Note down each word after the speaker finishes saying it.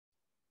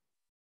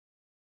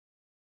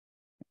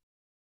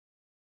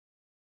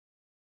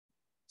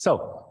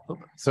So,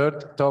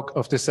 third talk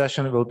of this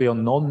session will be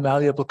on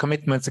non-malleable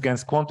commitments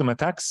against quantum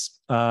attacks,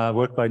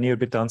 work by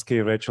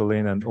Bitansky, Rachel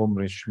Lin, and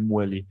Omri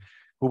Shmueli.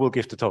 Who will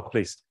give the talk,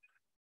 please?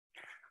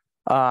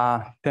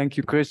 Thank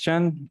you,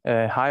 Christian.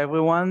 Hi,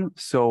 everyone.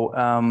 So,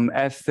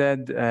 as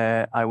said,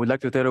 I would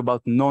like to tell you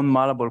about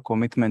non-malleable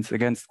commitments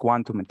against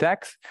quantum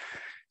attacks.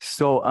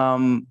 So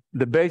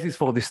the basis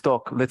for this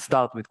talk, let's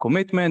start with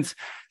commitments.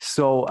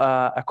 So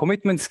a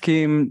commitment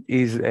scheme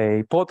is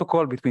a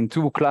protocol between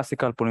two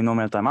classical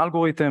polynomial time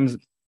algorithms,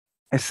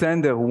 a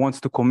sender who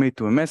wants to commit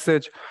to a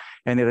message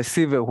and a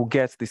receiver who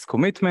gets this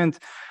commitment.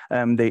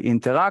 They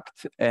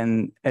interact,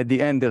 and at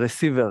the end, the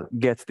receiver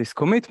gets this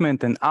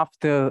commitment. And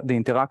after the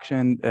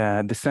interaction,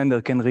 the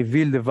sender can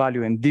reveal the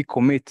value and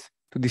decommit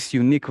to this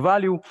unique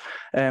value,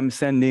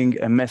 sending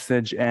a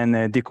message and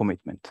a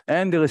decommitment.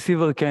 And the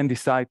receiver can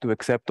decide to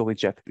accept or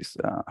reject this.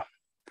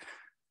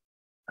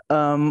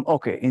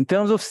 Okay, in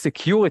terms of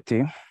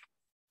security,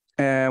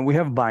 we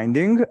have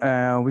binding,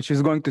 which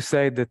is going to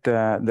say that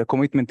the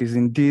commitment is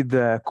indeed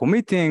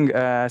committing.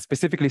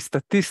 Specifically,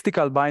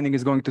 statistical binding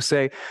is going to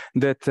say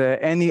that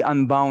any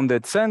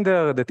unbounded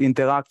sender that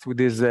interacts with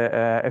this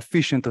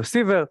efficient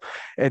receiver,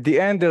 at the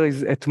end there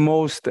is at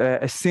most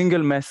a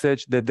single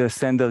message that the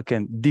sender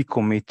can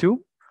decommit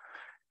to.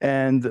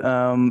 And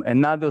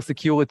another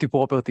security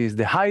property is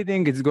the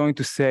hiding. It's going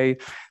to say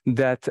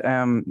that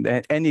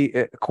any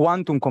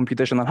quantum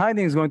computational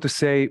hiding is going to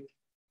say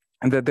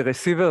that the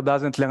receiver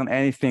doesn't learn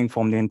anything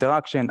from the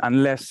interaction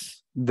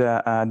unless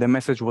the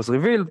message was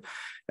revealed.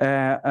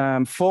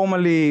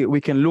 Formally,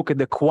 we can look at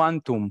the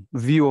quantum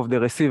view of the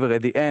receiver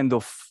at the end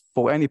of,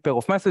 for any pair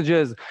of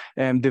messages,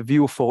 the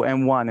view for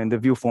M1 and the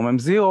view from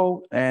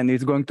M0, and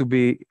it's going to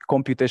be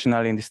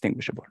computationally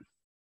indistinguishable.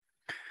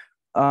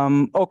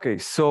 Okay,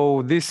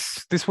 so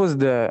this was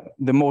the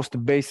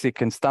most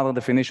basic and standard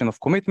definition of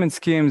commitment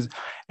schemes,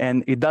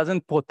 and it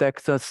doesn't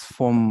protect us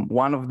from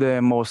one of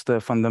the most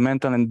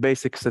fundamental and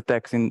basic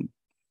attacks in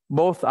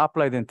both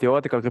applied and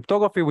theoretical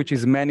cryptography, which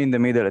is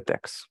man-in-the-middle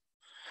attacks.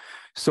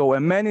 So a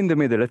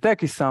man-in-the-middle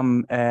attack is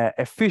some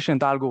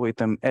efficient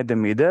algorithm at the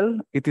middle.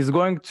 It is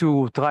going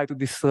to try to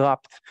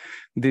disrupt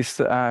this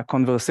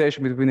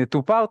conversation between the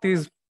two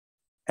parties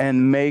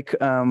and make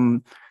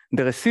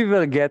the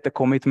receiver get a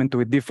commitment to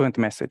a different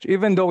message,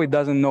 even though it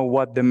doesn't know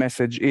what the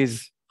message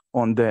is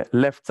on the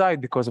left side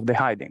because of the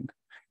hiding.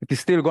 It is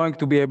still going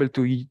to be able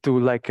to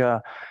like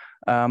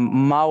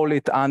maul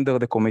it under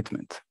the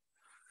commitment.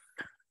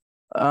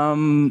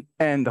 And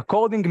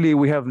accordingly,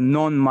 we have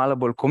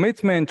non-malleable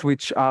commitment,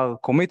 which are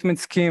commitment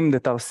schemes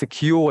that are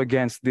secure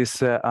against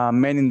this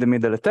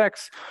man-in-the-middle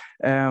attacks.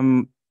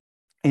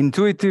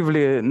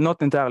 Intuitively,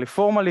 not entirely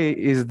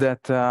formally, is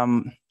that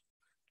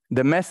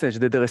the message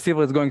that the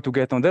receiver is going to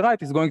get on the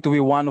right is going to be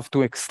one of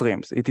two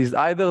extremes. It is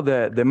either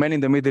the man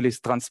in the middle is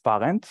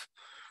transparent,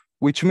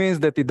 which means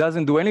that it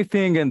doesn't do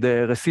anything and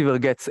the receiver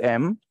gets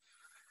M,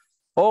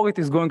 or it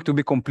is going to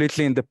be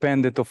completely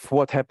independent of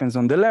what happens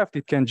on the left.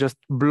 It can just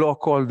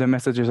block all the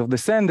messages of the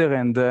sender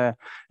and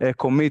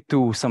commit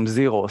to some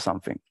 0 or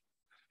something.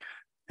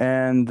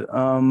 And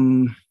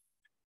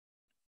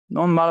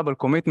non-malleable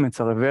commitments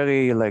are a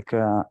very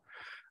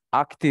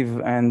active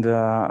and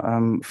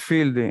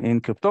field in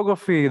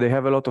cryptography. They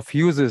have a lot of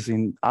uses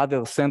in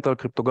other central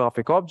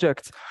cryptographic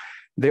objects.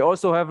 They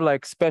also have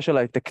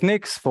specialized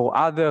techniques for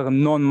other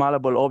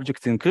non-malleable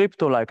objects in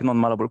crypto, like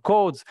non-malleable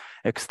codes,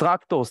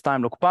 extractors,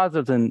 time lock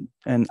puzzles,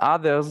 and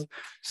others.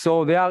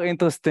 So they are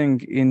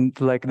interesting in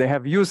they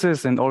have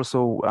uses and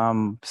also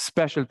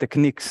special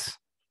techniques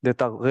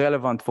that are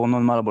relevant for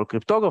non-malleable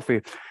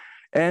cryptography.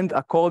 And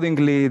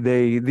accordingly,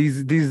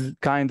 these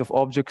kind of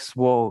objects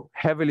were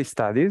heavily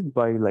studied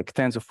by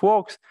tens of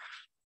works.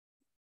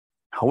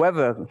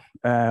 However,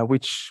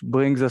 which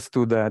brings us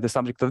to the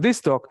subject of this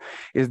talk,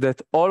 is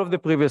that all of the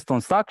previous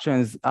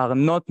transactions are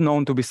not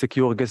known to be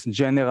secure against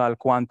general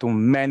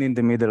quantum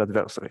man-in-the-middle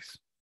adversaries.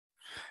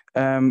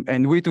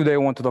 And we today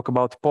want to talk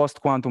about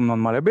post-quantum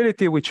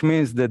non-malleability, which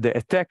means that the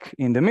attack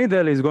in the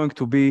middle is going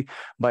to be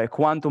by a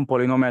quantum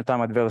polynomial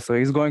time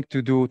adversary. It's going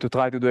to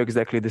try to do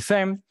exactly the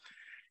same.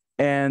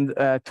 And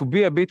to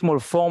be a bit more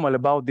formal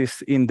about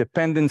this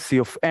independency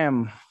of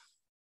M,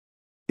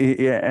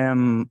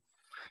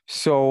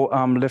 so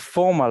the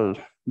formal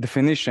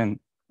definition,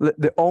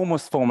 the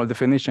almost formal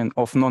definition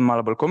of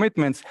non-malleable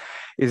commitments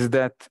is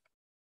that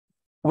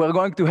we're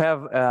going to have,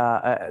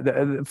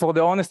 for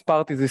the honest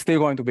parties, it's still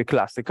going to be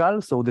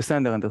classical. So the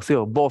sender and the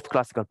receiver, both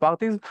classical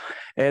parties.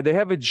 They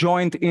have a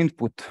joint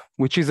input,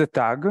 which is a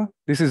tag.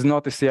 This is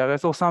not a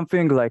CRS or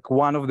something,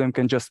 one of them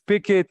can just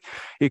pick it.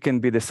 It can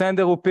be the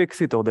sender who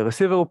picks it or the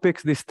receiver who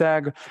picks this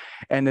tag.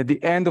 And at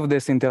the end of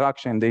this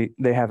interaction,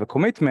 they have a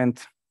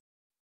commitment.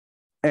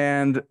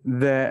 And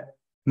the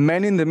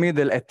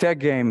man-in-the-middle attack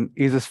game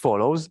is as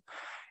follows.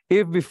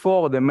 If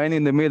before the man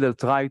in the middle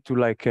tried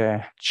to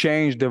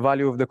change the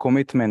value of the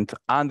commitment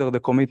under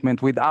the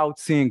commitment without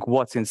seeing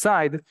what's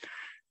inside,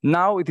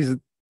 now it is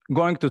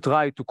going to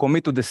try to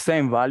commit to the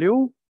same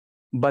value,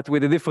 but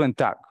with a different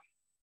tag.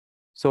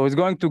 So it's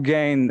going to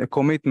gain a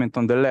commitment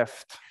on the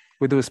left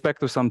with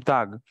respect to some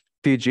tag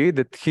TG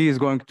that he is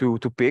going to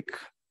pick.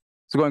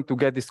 He's going to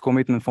get this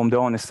commitment from the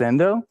honest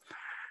sender.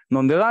 And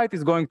on the right,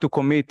 is going to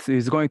commit,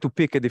 is going to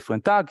pick a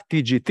different tag,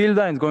 TG tilde,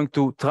 and is going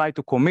to try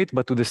to commit,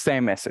 but to the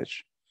same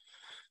message.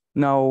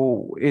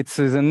 Now, it's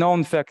a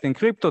known fact in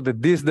crypto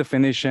that this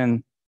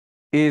definition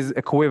is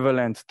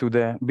equivalent to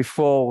the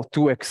before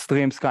two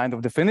extremes kind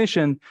of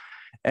definition.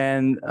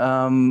 And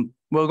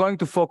we're going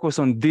to focus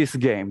on this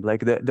game.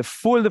 Like the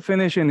full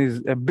definition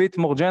is a bit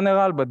more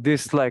general, but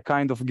this like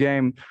kind of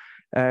game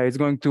is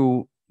going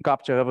to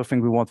capture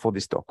everything we want for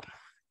this talk.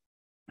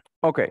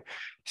 Okay,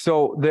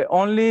 so the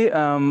only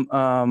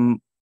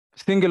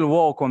single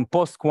work on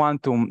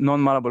post-quantum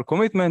non-malleable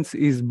commitments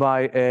is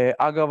by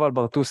Agarwal,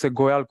 Bartuse,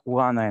 Goyal,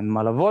 Kurana, and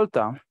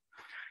Malavolta,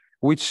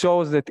 which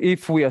shows that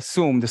if we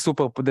assume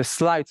the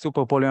slight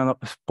super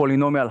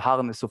polynomial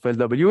hardness of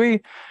LWE,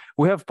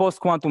 we have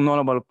post-quantum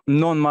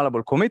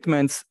non-malleable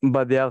commitments,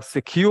 but they are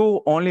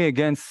secure only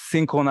against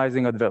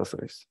synchronizing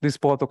adversaries. This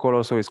protocol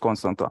also is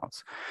constant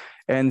rounds.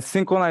 And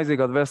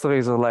synchronizing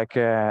adversaries are like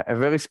a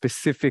very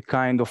specific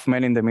kind of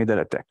man-in-the-middle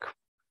attack,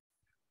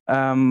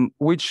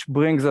 which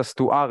brings us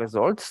to our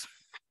results.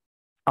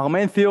 Our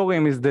main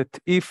theorem is that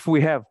if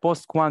we have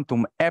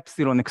post-quantum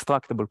epsilon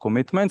extractable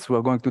commitments,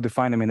 we're going to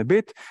define them in a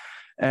bit,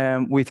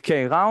 with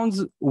K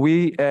rounds,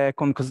 we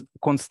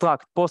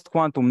construct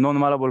post-quantum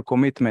non-malleable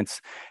commitments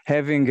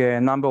having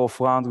a number of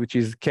rounds, which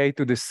is K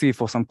to the C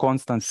for some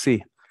constant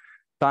C,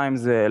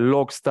 times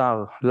log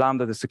star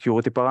lambda, the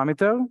security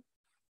parameter.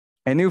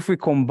 And if we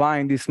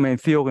combine this main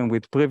theorem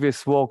with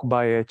previous work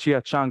by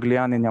Chia, Chang,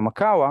 Lian, and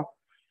Yamakawa,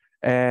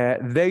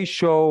 they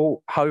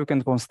show how you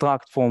can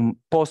construct from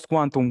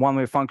post-quantum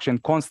one-way function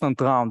constant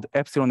round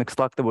epsilon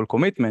extractable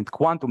commitment,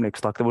 quantum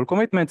extractable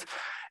commitments.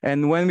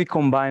 And when we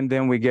combine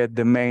them, we get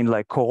the main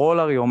like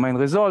corollary or main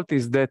result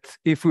is that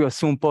if we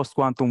assume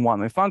post-quantum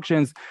one-way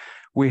functions,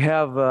 we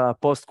have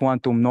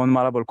post-quantum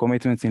non-malleable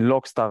commitments in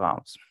log star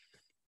rounds.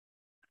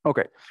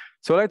 Okay,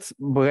 so let's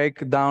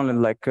break down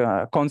and like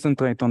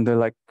concentrate on the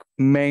like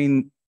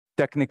main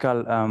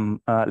technical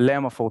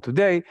lemma for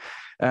today.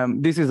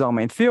 This is our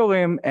main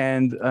theorem,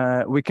 and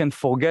we can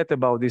forget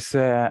about this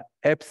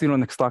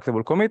epsilon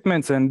extractable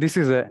commitments, and this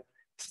is a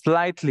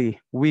slightly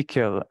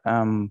weaker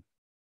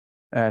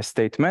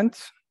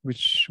statement,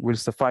 which will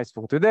suffice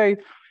for today.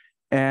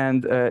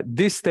 And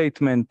this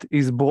statement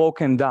is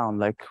broken down,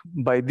 like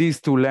by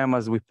these two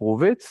lemmas we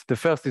prove it. The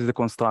first is the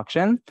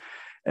construction.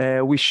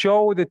 We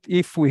show that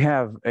if we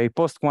have a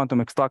post-quantum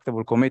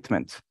extractable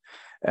commitment,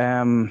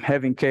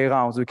 having K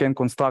rounds, we can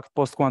construct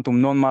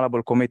post-quantum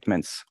non-malleable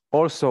commitments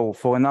also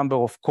for a number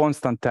of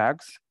constant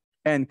tags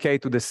and K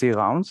to the C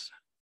rounds.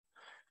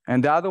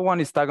 And the other one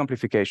is tag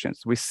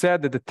amplifications. We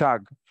said that the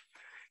tag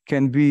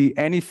can be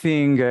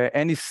anything,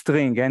 any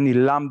string, any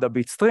lambda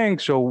bit string,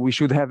 so we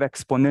should have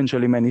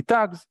exponentially many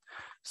tags.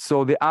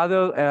 So the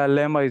other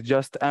lemma is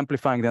just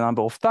amplifying the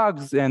number of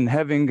tags and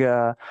having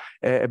a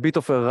bit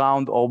of a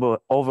round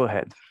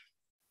overhead.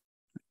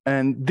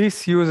 And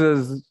this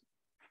uses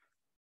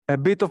a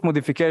bit of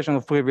modification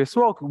of previous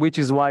work, which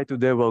is why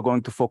today we're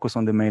going to focus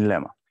on the main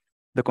lemma,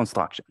 the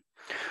construction.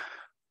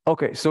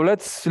 Okay, so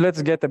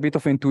let's get a bit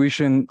of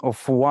intuition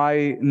of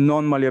why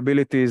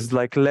non-malleability is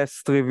like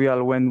less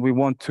trivial when we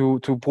want to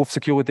prove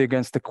security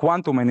against the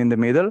quantum and in the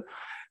middle.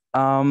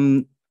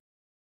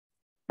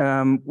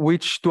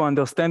 Which to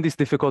understand this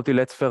difficulty,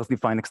 let's first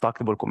define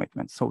extractable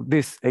commitments. So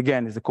this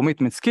again is a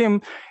commitment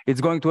scheme. It's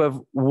going to have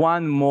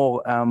one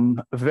more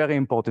very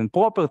important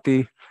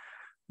property.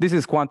 This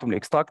is quantumly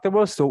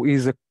extractable, so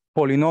is a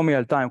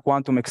polynomial time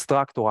quantum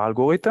extractor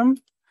algorithm,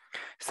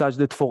 such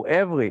that for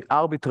every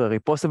arbitrary,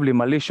 possibly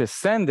malicious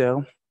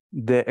sender,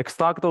 the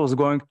extractor is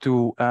going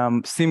to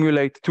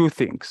simulate two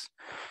things.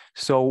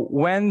 So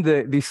when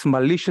this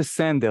malicious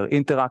sender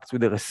interacts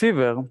with the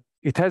receiver,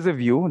 it has a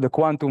view, the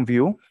quantum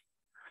view,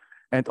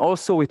 and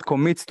also it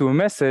commits to a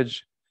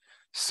message.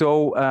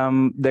 So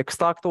the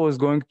extractor is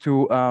going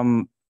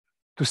to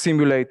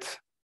simulate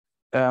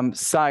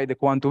psi, the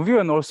quantum view,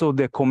 and also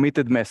the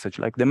committed message,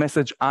 like the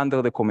message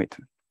under the commit.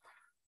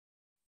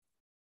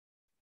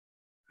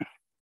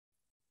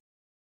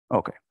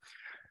 Okay.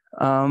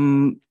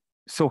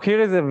 So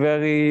here is a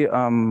very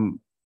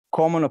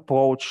common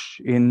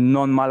approach in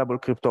non-malleable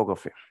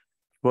cryptography.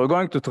 We're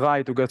going to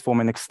try to get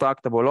from an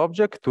extractable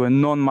object to a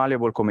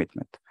non-malleable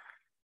commitment.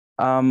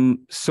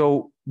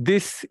 So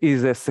this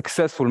is a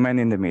successful man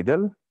in the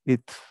middle.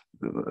 It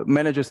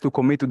manages to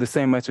commit to the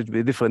same message with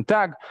a different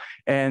tag.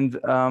 And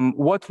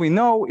what we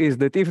know is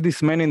that if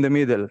this man in the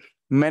middle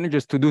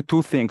manages to do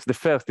two things, the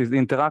first is the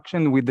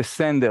interaction with the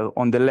sender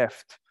on the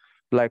left,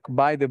 like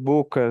by the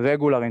book,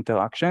 regular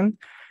interaction.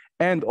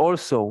 And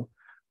also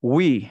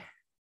we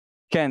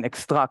can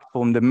extract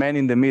from the man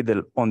in the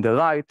middle on the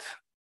right.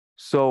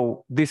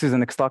 So this is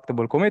an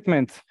extractable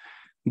commitment.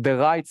 The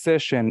right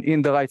session,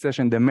 in the right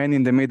session, the man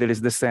in the middle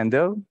is the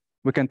sender.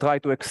 We can try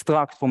to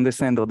extract from the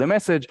sender the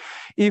message.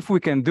 If we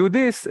can do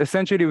this,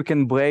 essentially we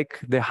can break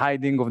the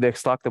hiding of the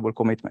extractable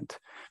commitment,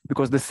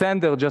 because the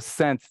sender just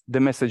sent the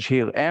message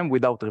here M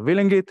without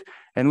revealing it,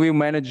 and we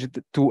managed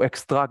to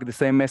extract the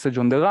same message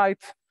on the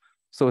right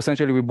So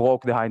essentially, we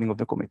broke the hiding of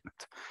the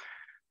commitment.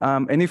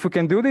 And if we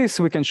can do this,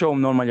 we can show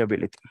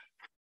non-malleability.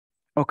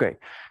 Okay,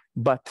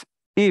 but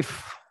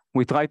if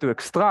we try to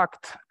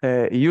extract,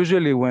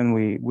 usually when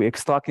we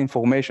extract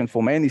information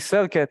from any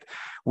circuit,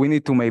 we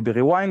need to maybe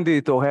rewind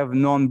it or have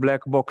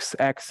non-black box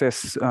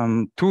access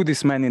to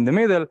this man in the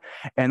middle.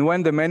 And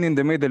when the man in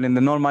the middle in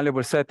the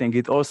non-malleable setting,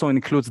 it also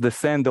includes the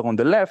sender on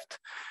the left,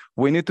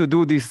 we need to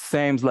do these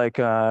same like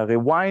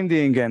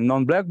rewinding and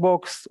non-black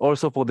box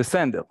also for the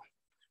sender,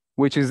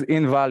 which is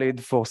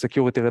invalid for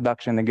security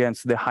reduction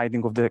against the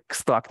hiding of the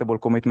extractable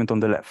commitment on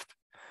the left.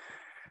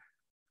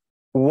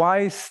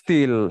 Why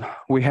still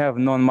we have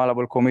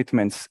non-malleable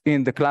commitments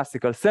in the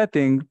classical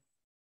setting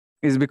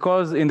is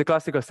because in the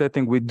classical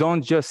setting, we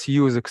don't just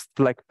use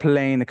like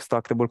plain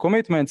extractable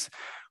commitments.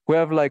 We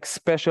have like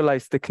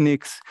specialized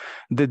techniques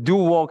that do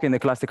work in the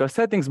classical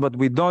settings, but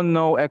we don't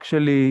know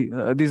actually,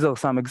 these are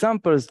some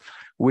examples,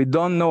 we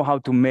don't know how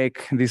to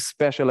make these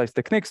specialized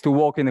techniques to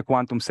work in a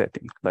quantum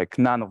setting, like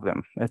none of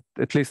them,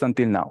 at least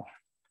until now.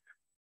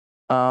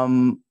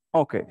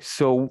 Okay,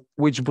 so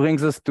which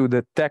brings us to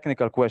the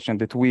technical question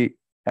that we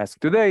ask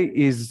today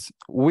is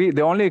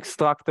the only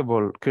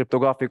extractable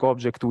cryptographic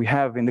object we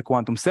have in the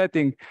quantum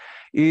setting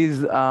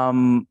is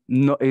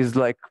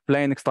like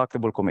plain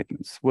extractable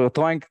commitments. We're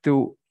trying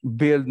to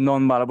build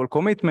non-malleable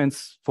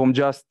commitments from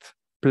just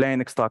plain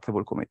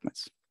extractable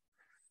commitments.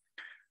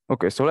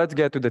 Okay, so let's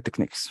get to the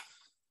techniques.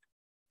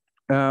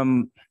 We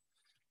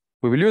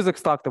will use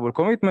extractable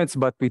commitments,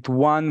 but with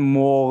one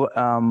more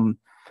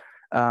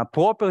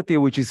property,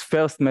 which is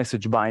first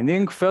message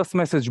binding. First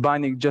message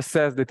binding just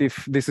says that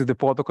if this is the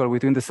protocol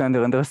between the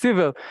sender and the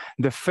receiver,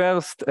 the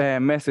first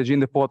message in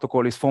the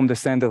protocol is from the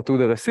sender to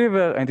the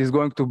receiver and is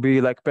going to be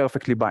like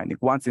perfectly binding.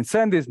 Once it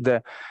sends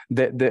this,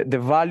 the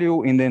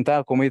value in the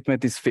entire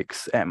commitment is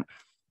fixed, M.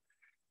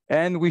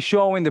 And we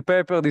show in the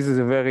paper, this is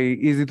a very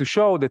easy to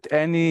show, that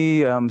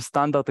any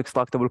standard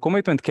extractable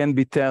commitment can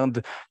be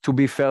turned to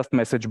be first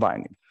message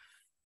binding.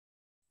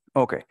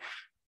 Okay.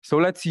 So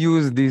let's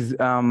use these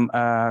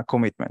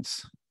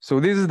commitments. So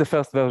this is the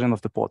first version of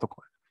the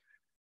protocol.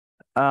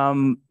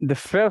 The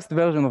first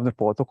version of the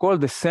protocol,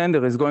 the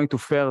sender is going to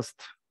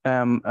first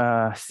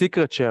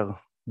secret share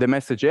the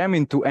message M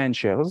into N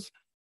shares.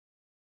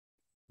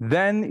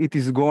 Then it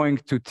is going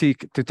to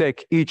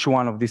take each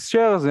one of these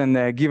shares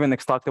and give an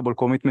extractable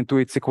commitment to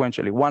it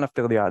sequentially, one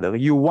after the other,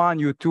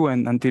 U1, U2,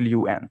 and until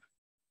UN.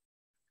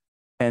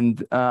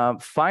 And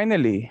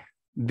finally,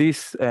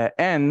 this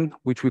N,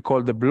 which we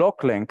call the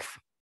block length,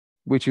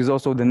 which is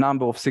also the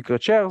number of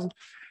secret shares,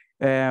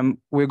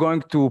 we're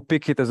going to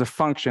pick it as a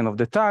function of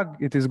the tag.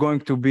 It is going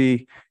to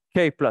be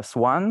K plus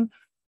 1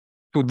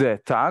 to the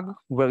tag,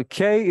 where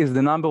K is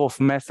the number of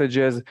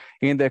messages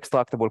in the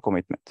extractable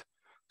commitment.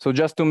 So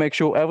just to make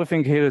sure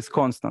everything here is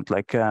constant,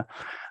 like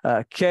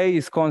K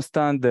is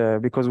constant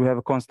because we have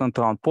a constant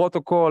round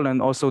protocol,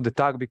 and also the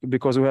tag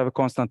because we have a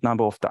constant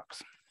number of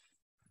tags.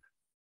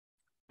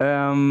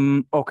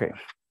 Okay,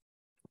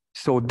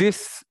 so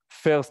this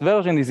first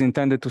version is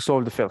intended to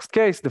solve the first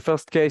case. The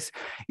first case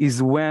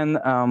is when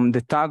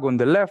the tag on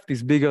the left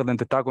is bigger than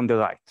the tag on the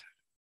right.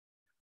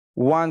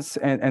 Once,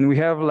 and we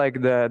have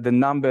like the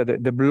number,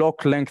 the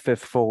block length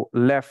for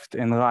left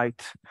and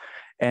right.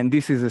 And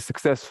this is a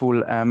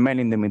successful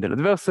man-in-the-middle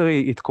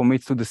adversary. It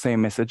commits to the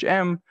same message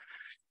M.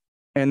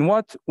 And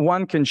what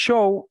one can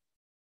show,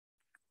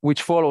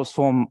 which follows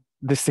from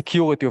the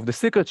security of the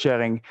secret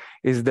sharing,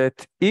 is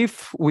that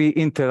if we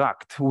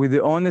interact with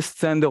the honest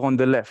sender on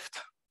the left,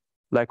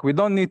 like we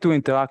don't need to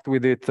interact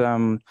with it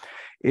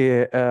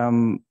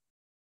in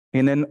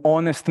an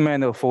honest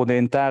manner for the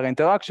entire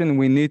interaction,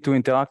 we need to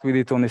interact with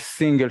it on a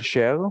single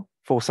share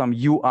for some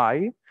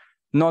UI,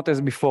 not as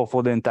before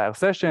for the entire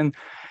session.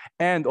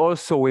 And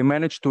also we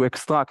managed to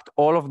extract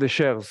all of the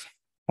shares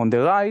on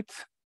the right,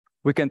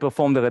 we can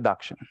perform the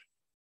reduction.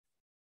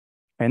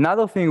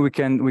 Another thing we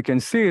can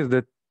see is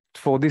that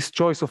for this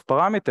choice of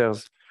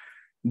parameters,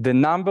 the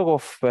number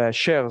of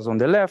shares on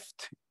the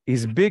left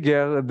is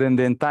bigger than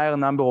the entire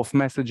number of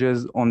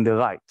messages on the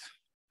right.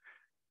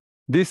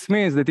 This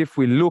means that if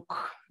we look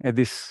at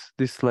this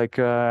like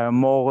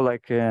more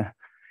like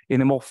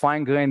in a more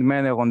fine-grained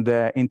manner on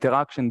the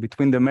interaction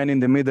between the man in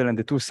the middle and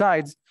the two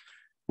sides,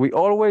 we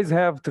always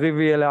have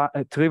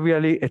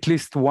trivially at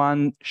least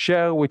one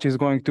share which is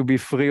going to be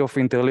free of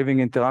interleaving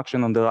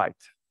interaction on the right.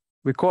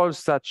 We call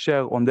such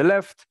share on the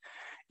left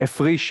a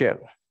free share.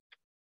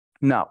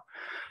 Now,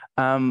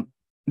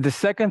 the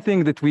second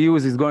thing that we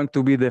use is going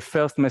to be the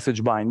first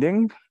message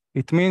binding.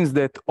 It means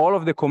that all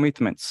of the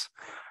commitments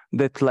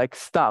that like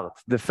start,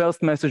 the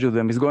first message of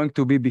them is going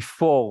to be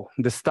before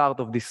the start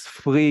of this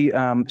free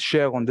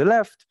share on the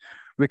left.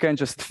 We can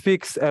just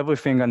fix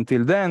everything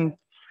until then,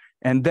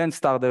 and then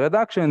start the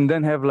reduction, and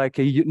then have like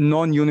a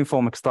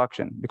non-uniform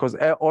extraction, because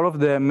all of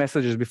the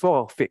messages before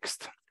are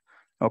fixed.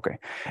 Okay,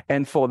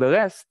 and for the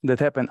rest that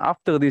happen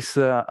after this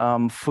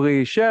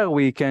free share,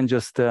 we can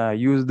just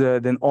use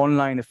the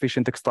online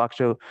efficient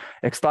extraction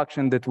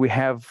that we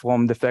have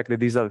from the fact that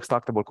these are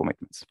extractable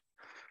commitments.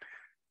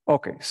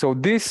 Okay, so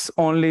this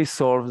only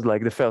solves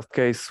like the first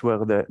case where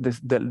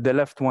the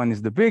left one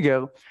is the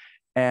bigger,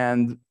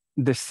 and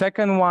the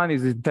second one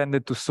is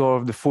intended to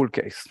solve the full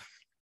case.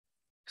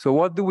 So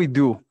what do we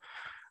do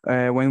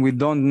when we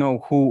don't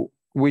know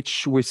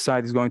which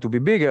side is going to be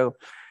bigger?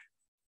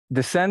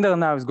 The sender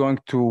now is going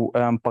to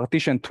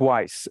partition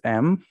twice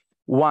M,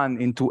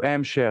 one into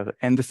M share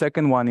and the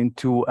second one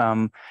into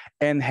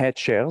N hat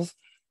shares.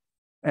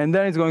 And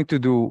then it's going to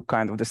do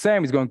kind of the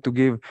same. It's going to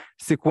give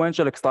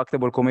sequential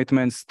extractable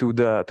commitments to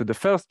the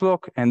first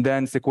block and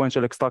then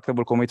sequential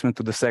extractable commitment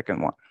to the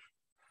second one.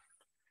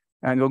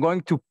 And we're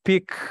going to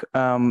pick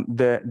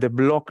the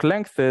block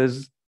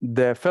lengths.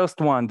 The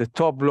first one, the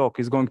top block,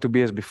 is going to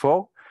be as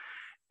before.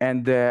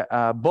 And the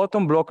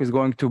bottom block is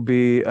going to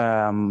be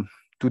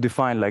to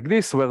define like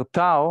this, where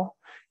tau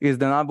is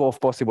the number of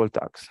possible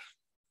tags,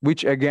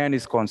 which again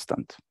is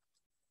constant.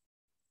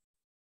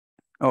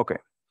 Okay.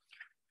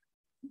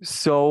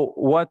 So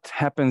what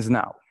happens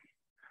now?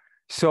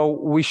 So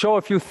we show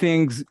a few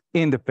things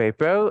in the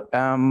paper.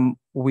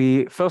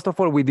 First of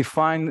all, we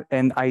define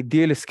an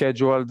ideally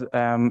scheduled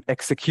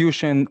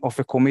execution of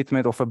a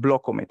commitment, of a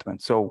block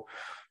commitment. So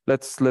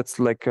let's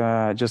like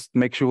just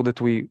make sure that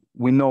we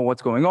know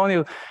what's going on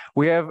here.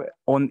 We have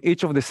on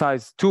each of the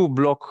sides 2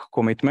 block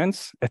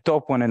commitments, a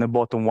top one and a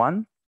bottom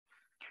one.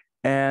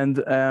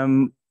 And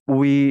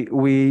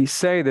we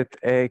say that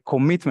a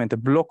commitment, a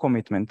block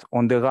commitment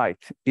on the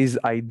right is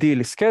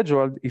ideally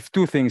scheduled if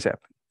 2 things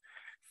happen.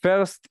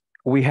 First,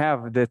 we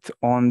have that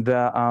on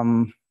the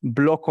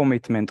block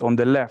commitment on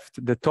the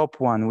left, the top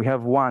one, we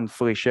have 1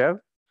 free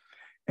share.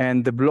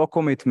 And the block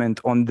commitment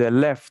on the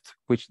left,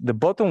 which the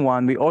bottom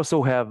one, we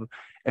also have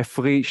a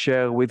free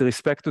share with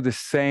respect to the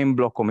same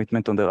block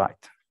commitment on the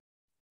right.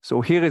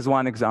 So here is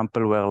one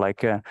example where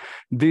like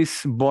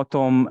this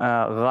bottom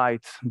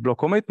right block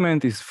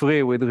commitment is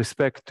free with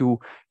respect to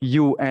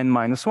UN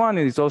minus 1,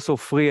 and it's also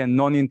free and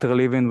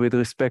non-interleaving with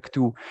respect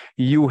to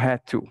U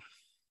hat 2.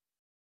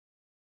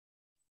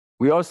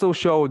 We also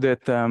show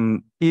that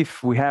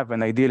if we have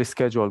an ideally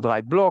scheduled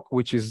right block,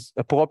 which is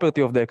a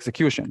property of the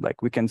execution,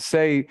 like we can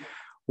say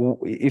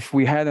if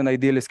we had an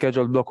ideally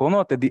scheduled block or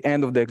not at the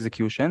end of the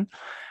execution.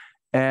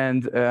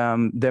 And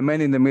the man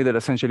in the middle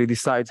essentially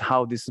decides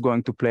how this is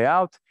going to play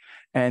out.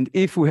 And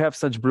if we have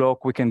such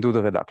block, we can do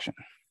the reduction.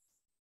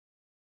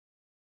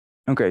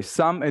 Okay,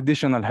 some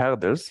additional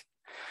hurdles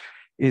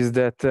is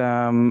that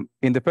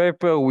in the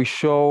paper, we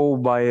show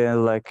by a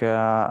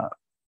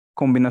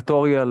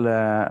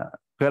combinatorial,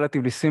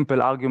 relatively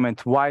simple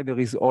argument why there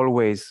is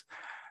always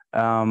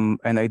an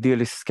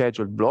ideally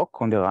scheduled block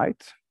on the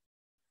right.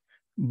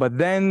 But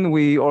then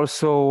we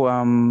also,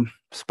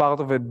 as part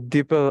of a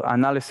deeper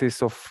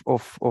analysis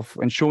of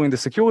ensuring the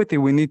security,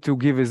 we need to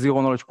give a zero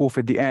knowledge proof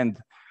at the end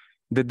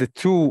that the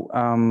 2,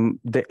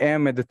 the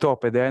M at the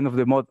top, at the end of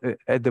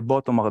at the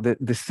bottom are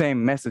the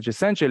same message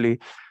essentially,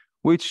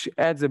 which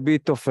adds a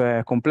bit of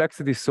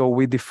complexity. So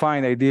we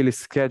define ideally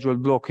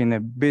scheduled block in a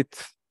bit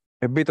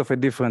of a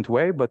different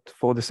way, but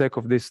for the sake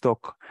of this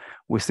talk,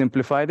 we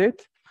simplified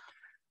it.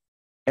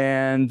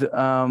 And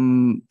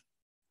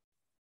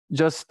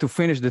just to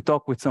finish the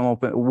talk with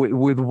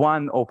with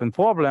one open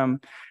problem,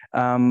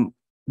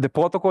 the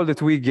protocol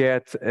that we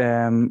get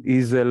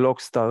is a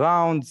log star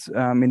round.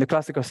 In the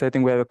classical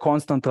setting, we have a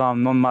constant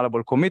round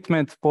non-malleable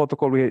commitment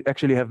protocol. We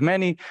actually have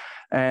many.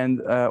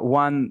 And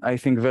one, I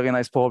think, very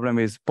nice problem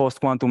is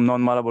post-quantum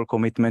non-malleable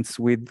commitments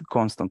with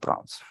constant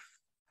rounds.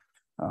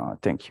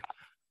 Thank you.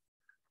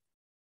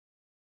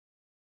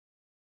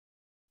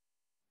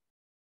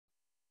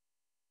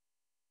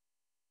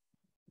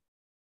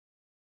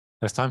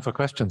 There's time for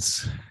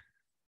questions.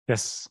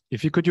 Yes,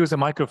 if you could use a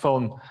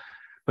microphone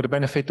for the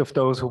benefit of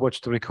those who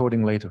watch the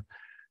recording later.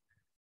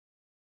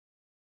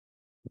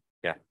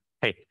 Yeah,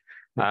 hey.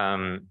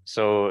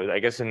 So I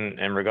guess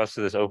in regards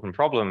to this open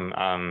problem,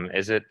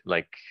 is it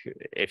like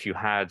if you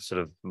had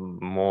sort of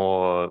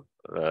more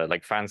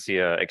like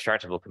fancier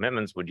extractable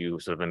commitments, would you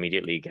sort of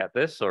immediately get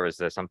this, or is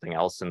there something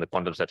else in the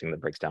quantum setting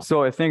that breaks down?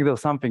 So I think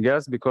there's something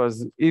else,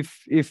 because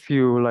if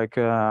you like,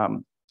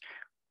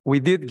 we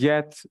did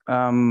get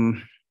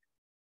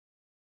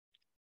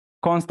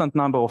constant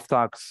number of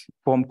tags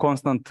from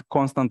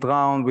constant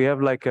round. We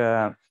have like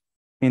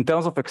in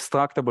terms of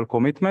extractable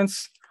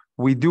commitments,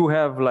 we do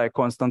have like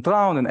constant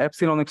round and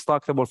epsilon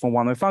extractable from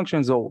one-way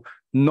functions, or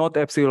not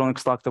epsilon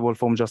extractable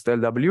from just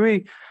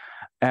LWE.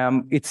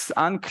 It's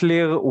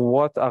unclear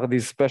what are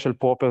these special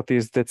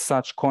properties that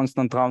such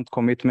constant round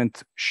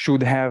commitment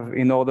should have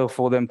in order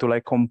for them to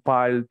like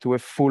compile to a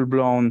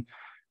full-blown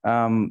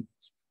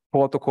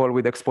protocol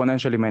with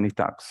exponentially many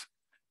tags.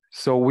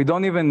 So we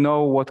don't even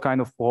know what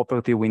kind of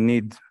property we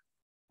need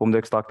from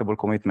the extractable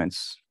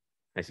commitments.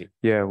 I see.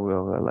 Yeah,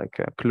 we're like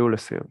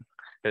clueless here.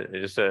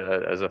 Just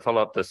as a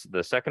follow-up,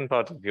 the second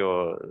part of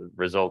your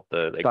result,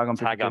 the like,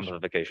 tag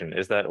amplification,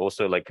 is that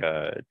also like,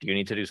 do you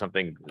need to do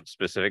something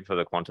specific for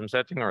the quantum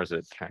setting, or is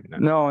it kind of...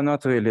 No,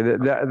 not really.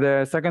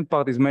 The second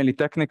part is mainly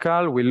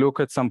technical. We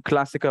look at some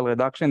classical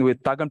reduction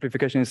with tag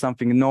amplification is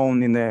something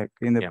known in the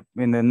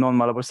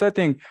non-malleable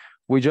setting.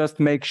 We just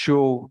make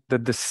sure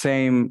that the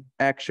same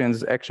actions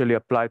actually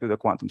apply to the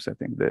quantum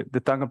setting. The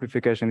tongue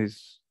amplification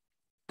is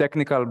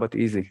technical but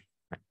easy.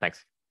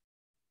 Thanks.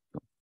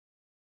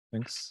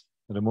 Thanks.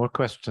 Are there more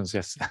questions?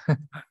 Yes.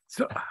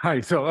 So,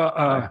 hi. So,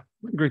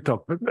 great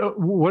talk. But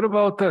what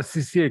about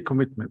CCA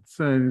commitments?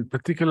 In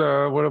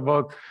particular, what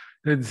about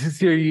the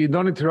CCA,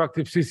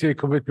 non-interactive CCA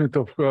commitment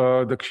of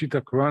the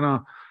Kshita Kurana?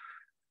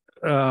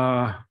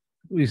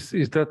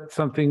 Is that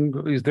something?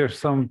 Is there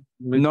some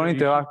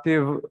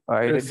Non-interactive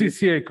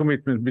CCA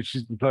commitment, which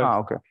is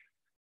okay.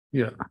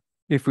 Yeah.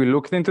 If we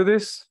looked into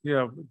this,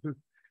 Yeah.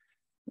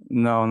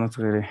 no, not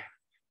really.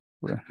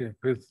 Okay.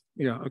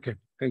 Yeah. Okay.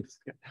 Thanks.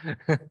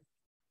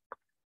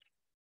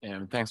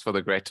 Thanks for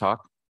the great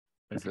talk.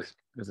 Is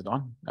it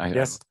on?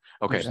 Yes.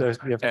 Okay.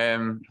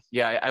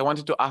 Yeah, I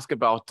wanted to ask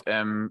about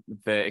the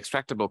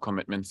extractable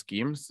commitment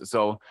schemes.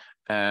 So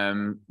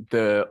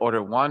the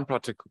order 1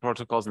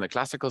 protocols in the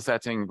classical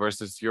setting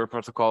versus your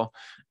protocol,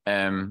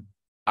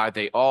 are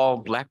they all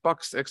black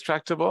box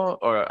extractable,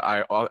 or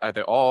are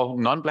they all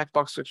non-black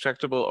box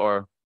extractable,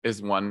 or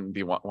is one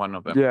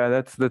of them? Yeah,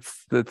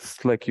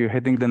 that's like you're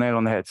hitting the nail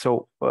on the head.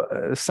 So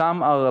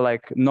some are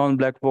like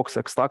non-black box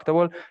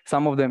extractable.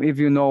 Some of them, if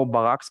you know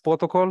Barak's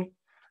protocol,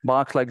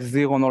 Barak's like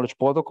zero knowledge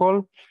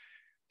protocol.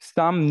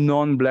 Some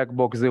non-black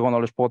box zero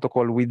knowledge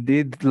protocol, we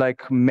did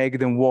like make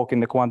them work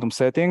in the quantum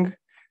setting.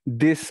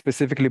 This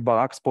specifically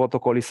Barak's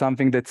protocol is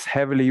something that's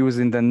heavily used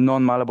in the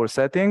non-malleable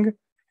setting,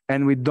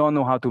 and we don't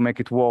know how to make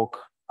it work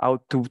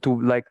out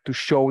to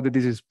show that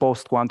this is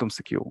post-quantum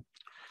secure.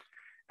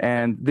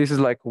 And this is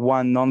like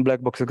one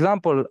non-black box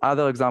example.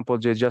 Other example,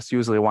 they just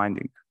use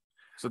rewinding.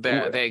 So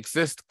there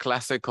exist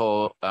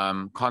classical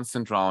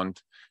constant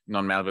round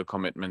non-malleable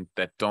commitment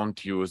that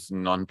don't use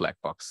non-black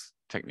box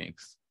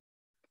techniques.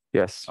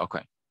 Yes.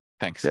 Okay.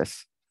 Thanks.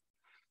 Yes.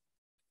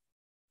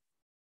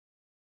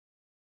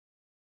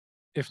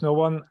 If no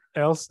one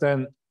else,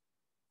 then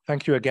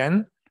thank you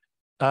again.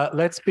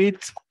 Let's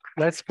beat.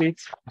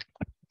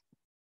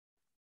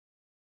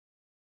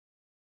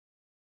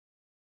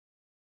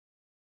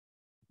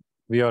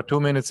 We are 2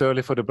 minutes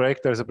early for the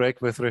break. There's a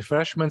break with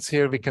refreshments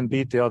here. We can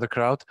beat the other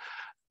crowd.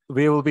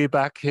 We will be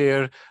back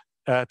here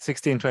at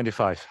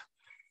 16:25.